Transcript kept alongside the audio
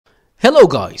Hello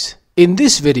guys, in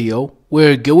this video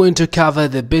we're going to cover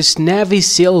the best Navy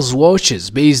SEALs watches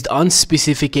based on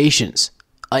specifications.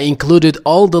 I included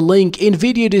all the link in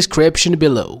video description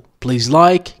below. Please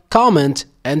like, comment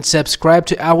and subscribe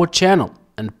to our channel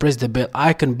and press the bell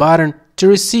icon button to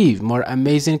receive more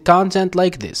amazing content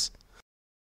like this.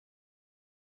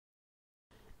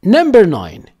 Number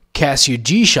 9. Casio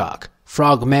G-Shock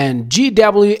Frogman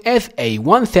GWFA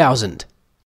 1000.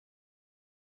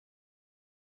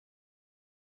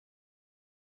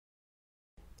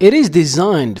 It is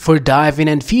designed for diving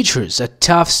and features a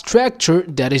tough structure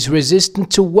that is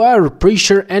resistant to water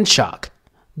pressure and shock.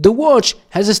 The watch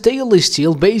has a stainless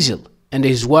steel bezel and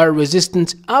is water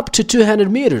resistant up to 200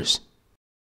 meters.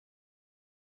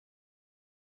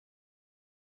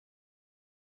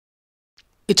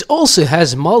 It also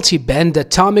has multi-band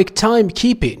atomic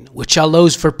timekeeping, which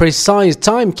allows for precise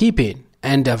timekeeping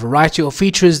and a variety of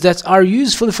features that are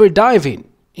useful for diving,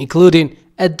 including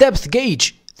a depth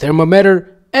gauge, thermometer,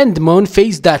 and moon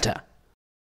phase data.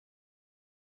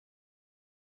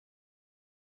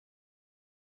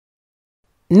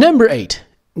 Number 8.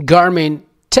 Garmin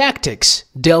Tactix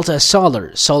Delta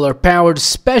Solar-powered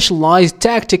specialized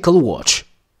tactical watch.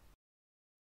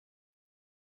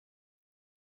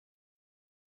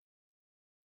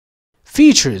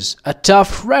 Features a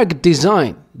tough, rugged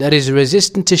design that is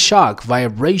resistant to shock,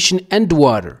 vibration, and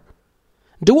water.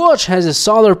 The watch has a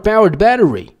solar-powered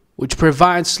battery, which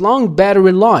provides long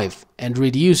battery life and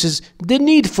reduces the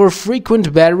need for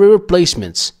frequent battery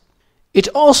replacements. It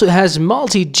also has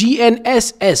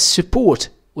multi-GNSS support,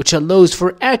 which allows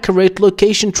for accurate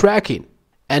location tracking,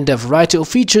 and a variety of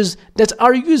features that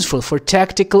are useful for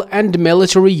tactical and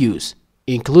military use,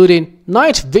 including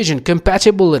night vision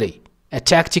compatibility, a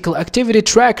tactical activity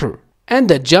tracker, and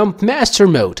a jump master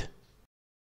mode.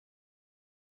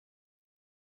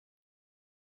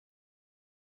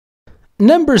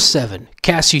 Number 7.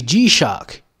 Casio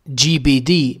G-Shock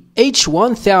GBD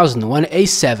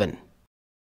H1001A7.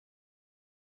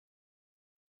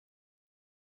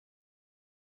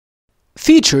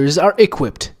 Features are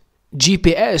equipped: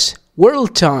 GPS,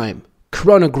 world time,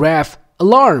 chronograph,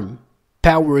 alarm,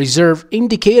 power reserve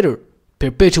indicator,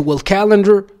 perpetual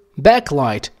calendar,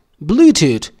 backlight,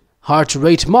 Bluetooth, heart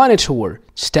rate monitor,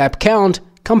 step count,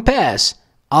 compass,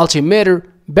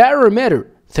 altimeter, barometer,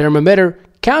 thermometer,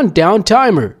 countdown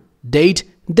timer, date,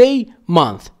 day,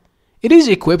 month. It is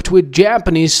equipped with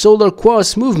Japanese solar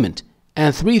quartz movement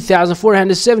and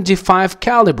 3475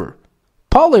 caliber.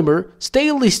 Polymer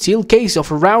stainless steel case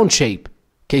of a round shape.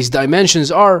 Case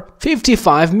dimensions are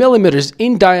 55 mm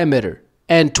in diameter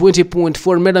and 20.4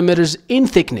 mm in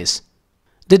thickness.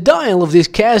 The dial of this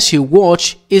Casio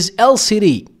watch is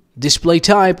LCD, display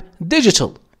type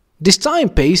digital. This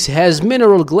timepiece has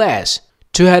mineral glass,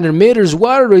 200 meters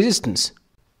water resistance.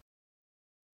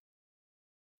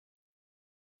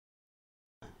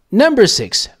 Number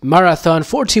 6. Marathon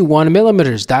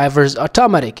 41mm Divers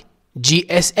Automatic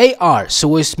GSAR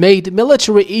Swiss-made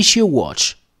military issue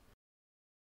watch.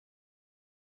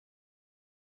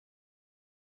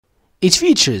 It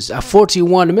features a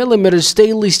 41mm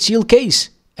stainless steel case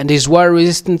and is water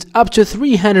resistant up to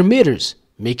 300 meters,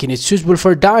 making it suitable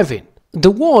for diving.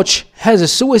 The watch has a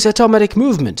Swiss automatic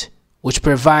movement, which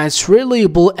provides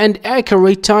reliable and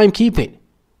accurate timekeeping.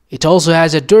 It also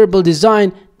has a durable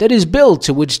design that is built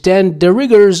to withstand the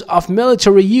rigors of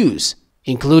military use,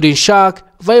 including shock,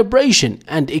 vibration,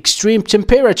 and extreme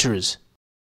temperatures.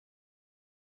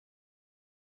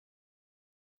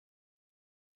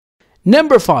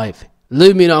 Number 5.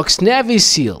 Luminox Navy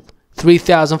SEAL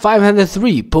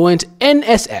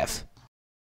 3503.NSF.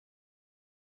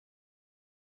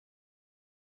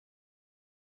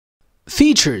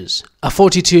 Features a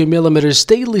 42mm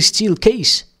stainless steel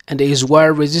case and is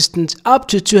water resistant up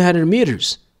to 200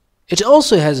 meters. It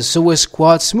also has a Swiss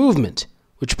quartz movement,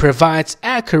 which provides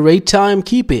accurate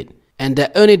timekeeping, and a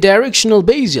unidirectional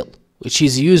bezel, which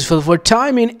is useful for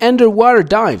timing underwater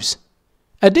dives.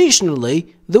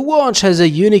 Additionally, the watch has a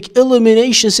unique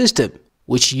illumination system,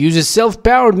 which uses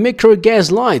self-powered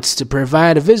micro-gas lights to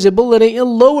provide visibility in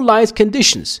low light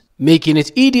conditions, making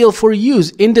it ideal for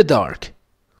use in the dark.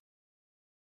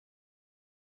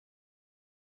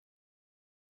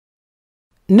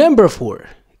 Number 4.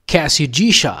 Casio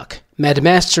G-Shock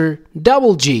Madmaster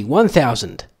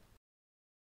G1000.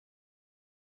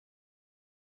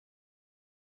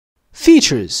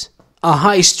 Features a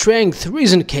high-strength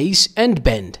resin case and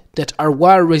band that are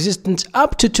water resistant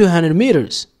up to 200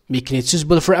 meters, making it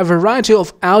suitable for a variety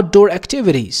of outdoor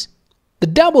activities. The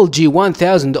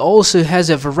G1000 also has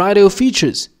a variety of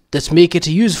features that make it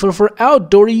useful for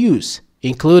outdoor use,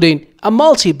 including a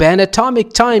multi-band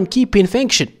atomic timekeeping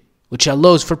function, which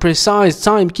allows for precise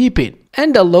timekeeping,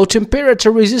 and a low temperature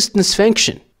resistance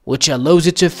function, which allows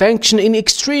it to function in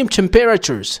extreme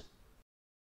temperatures.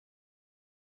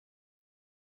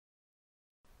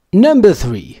 Number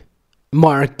 3.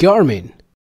 Mark Garmin.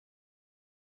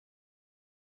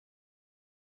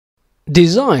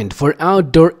 Designed for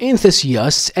outdoor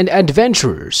enthusiasts and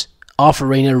adventurers,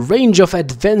 offering a range of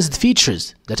advanced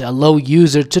features that allow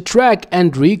users to track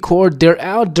and record their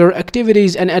outdoor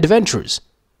activities and adventures.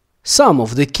 Some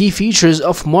of the key features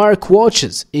of Mark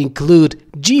watches include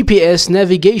GPS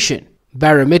navigation,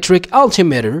 barometric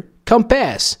altimeter,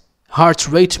 compass, heart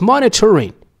rate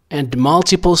monitoring, and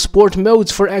multiple sport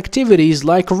modes for activities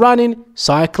like running,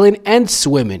 cycling, and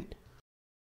swimming.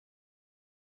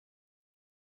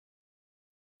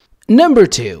 Number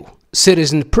 2.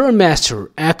 Citizen ProMaster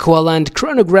Aqualand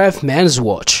Chronograph Men's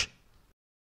Watch.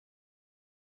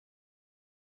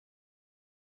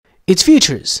 It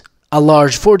features a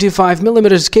large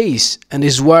 45mm case and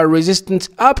is water resistant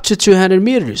up to 200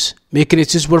 meters, making it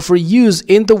suitable for use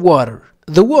in the water.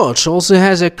 The watch also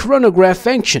has a chronograph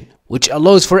function, which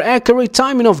allows for accurate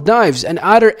timing of dives and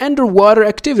other underwater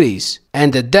activities,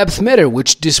 and a depth meter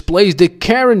which displays the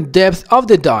current depth of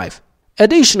the dive.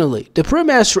 Additionally, the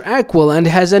ProMaster Aqualand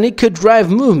has an eco-drive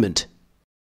movement.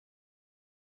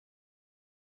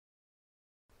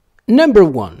 Number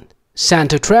 1.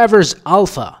 Santa Traverse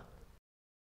Alpha.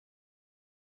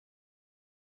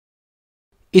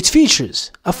 It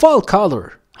features a fall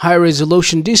color,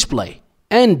 high-resolution display,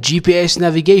 and GPS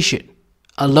navigation,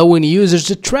 allowing users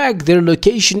to track their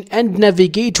location and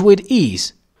navigate with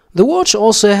ease. The watch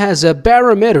also has a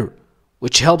barometer,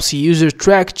 which helps users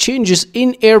track changes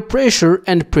in air pressure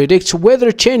and predict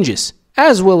weather changes,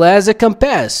 as well as a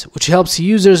compass, which helps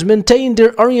users maintain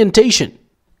their orientation.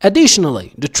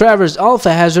 Additionally, the Traverse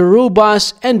Alpha has a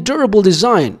robust and durable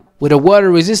design with a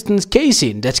water-resistant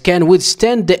casing that can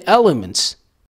withstand the elements.